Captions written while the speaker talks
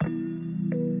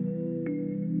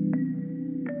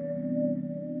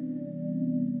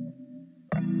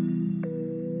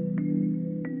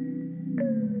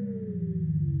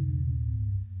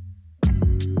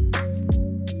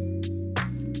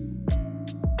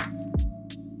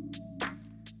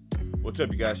What's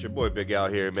up, you guys? Your boy Big Al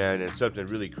here, man. And something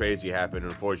really crazy happened,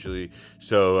 unfortunately.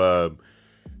 So,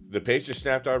 the Pacers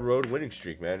snapped our road winning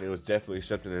streak, man. It was definitely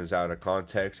something that was out of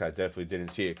context. I definitely didn't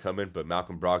see it coming, but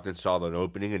Malcolm Brogdon saw an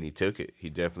opening and he took it. He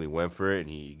definitely went for it and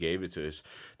he gave it to us.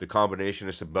 The combination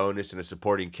of Sabonis and the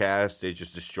supporting cast, they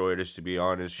just destroyed us, to be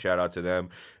honest. Shout out to them,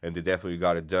 and they definitely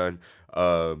got it done.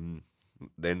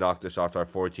 They knocked us off our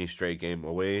 14 straight game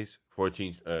aways,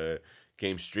 14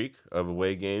 game streak of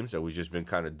away games that we've just been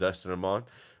kind of dusting them on.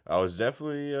 I was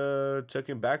definitely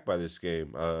taken back by this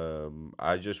game.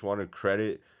 I just want to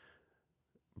credit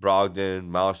Brogdon,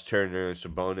 Miles Turner, and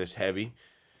Sabonis heavy.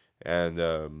 And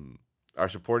our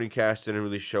supporting cast didn't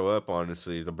really show up,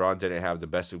 honestly. LeBron didn't have the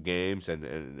best of games, and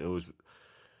it was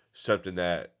something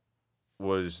that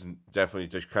was definitely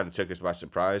just kind of took us by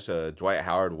surprise. Dwight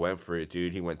Howard went for it,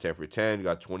 dude. He went 10 for 10,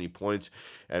 got 20 points,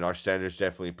 and our centers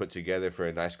definitely put together for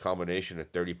a nice combination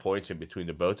of 30 points in between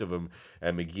the both of them,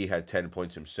 and McGee had 10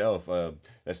 points himself.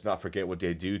 Let's not forget what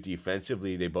they do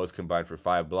defensively. They both combined for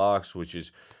 5 blocks, which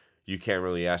is, you can't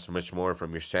really ask much more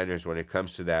from your centers when it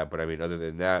comes to that. But, I mean, other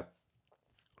than that,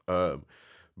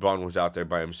 Bron was out there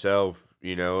by himself.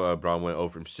 Bron went 0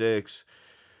 from 6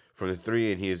 from the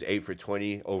 3, and he is 8 for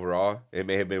 20 overall. It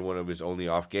may have been one of his only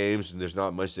off games, and there's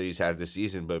not much that he's had this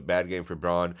season, but bad game for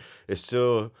Bron. It's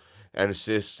still an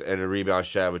assist and a rebound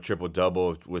shy of a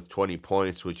triple-double with 20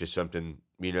 points, which is something,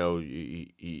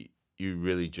 you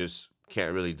really just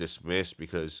can't really dismiss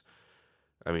because,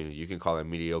 I mean, you can call it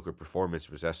mediocre performance,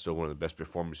 but that's still one of the best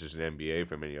performances in the NBA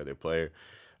from any other player.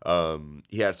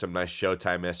 He had some nice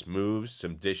Showtime-esque moves,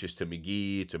 some dishes to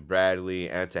McGee, to Bradley,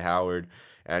 and to Howard,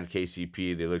 and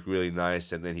KCP. They looked really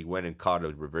nice, and then he went and caught a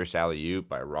reverse alley-oop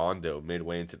by Rondo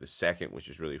midway into the second, which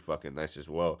is really fucking nice as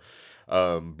well.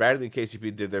 Bradley and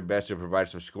KCP did their best to provide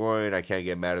some scoring. I can't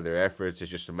get mad at their efforts.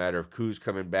 It's just a matter of Kuz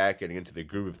coming back, getting into the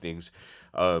groove of things.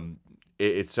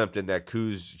 It's something that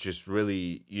Kuz just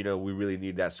really, we really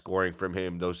need that scoring from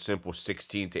him. Those simple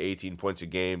 16 to 18 points a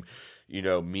game,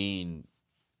 mean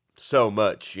so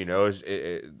much.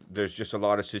 There's just a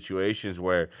lot of situations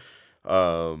where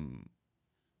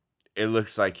it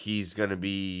looks like he's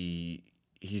definitely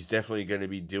going to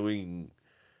be doing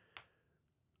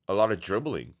a lot of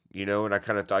dribbling, and I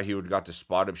kind of thought he would got the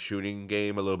spot up shooting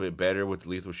game a little bit better with the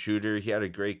lethal shooter. He had a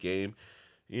great game,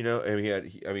 he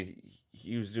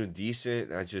was doing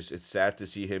decent. It's sad to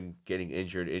see him getting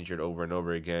injured over and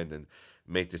over again and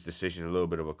make this decision a little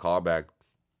bit of a callback.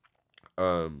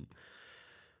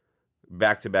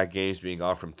 Back-to-back games being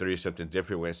off from 3 is something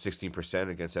different. We had 16%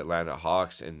 against Atlanta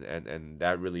Hawks, and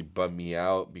that really bummed me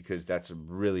out because that's a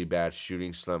really bad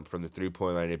shooting slump from the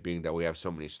three-point line, it being that we have so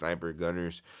many sniper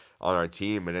gunners on our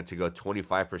team. And then to go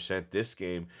 25% this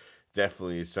game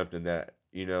definitely is something that,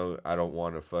 I don't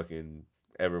want to fucking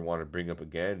ever want to bring up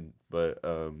again. But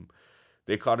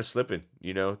they caught us slipping,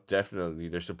 definitely.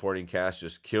 Their supporting cast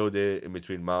just killed it in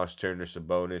between Miles Turner,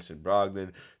 Sabonis, and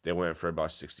Brogdon. They went for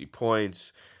about 60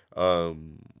 points.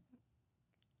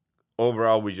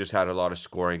 Overall, we just had a lot of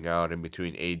scoring out in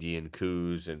between AD and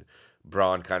Kuz, and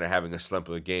Bron kind of having a slump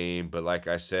of the game. But like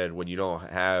I said, when you don't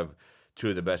have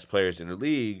two of the best players in the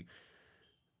league,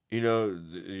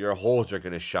 your holes are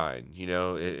going to shine,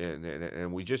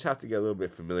 and we just have to get a little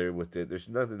bit familiar with it. There's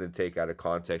nothing to take out of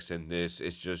context in this.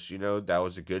 It's just, that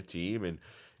was a good team, and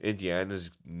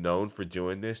Indiana's known for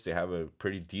doing this. They have a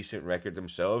pretty decent record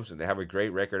themselves, and they have a great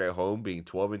record at home, being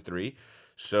 12-3.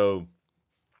 So,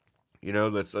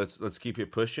 let's keep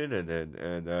it pushing,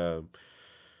 and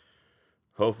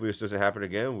hopefully this doesn't happen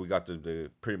again. We got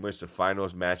the pretty much the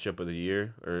finals matchup of the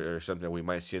year, or something that we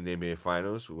might see in the NBA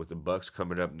Finals with the Bucks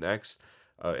coming up next.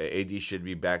 AD should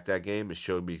be back that game. It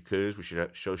should be Kuz. We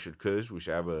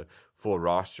should have a full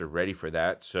roster ready for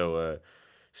that. So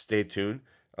stay tuned.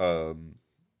 I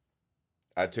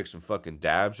took some fucking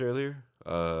dabs earlier.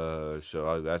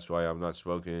 So that's why I'm not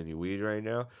smoking any weed right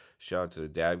now. Shout out to the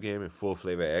Dab Game and Full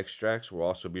Flavor Extracts. We'll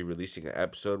also be releasing an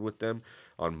episode with them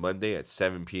on Monday at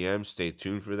 7 p.m. Stay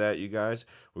tuned for that, you guys.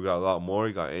 We got a lot more.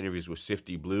 We got interviews with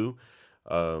Swifty Blue.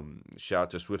 Shout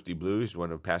out to Swifty Blue. He's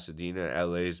one of Pasadena,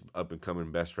 LA's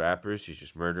up-and-coming best rappers. He's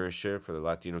just murdering shit for the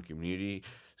Latino community.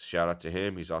 Shout out to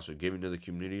him. He's also giving to the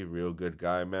community. Real good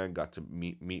guy, man. Got to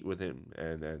meet with him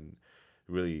and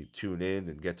really tune in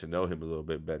and get to know him a little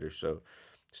bit better. So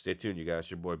stay tuned, you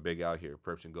guys. Your boy Big Out here.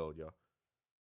 Perps and Gold, y'all.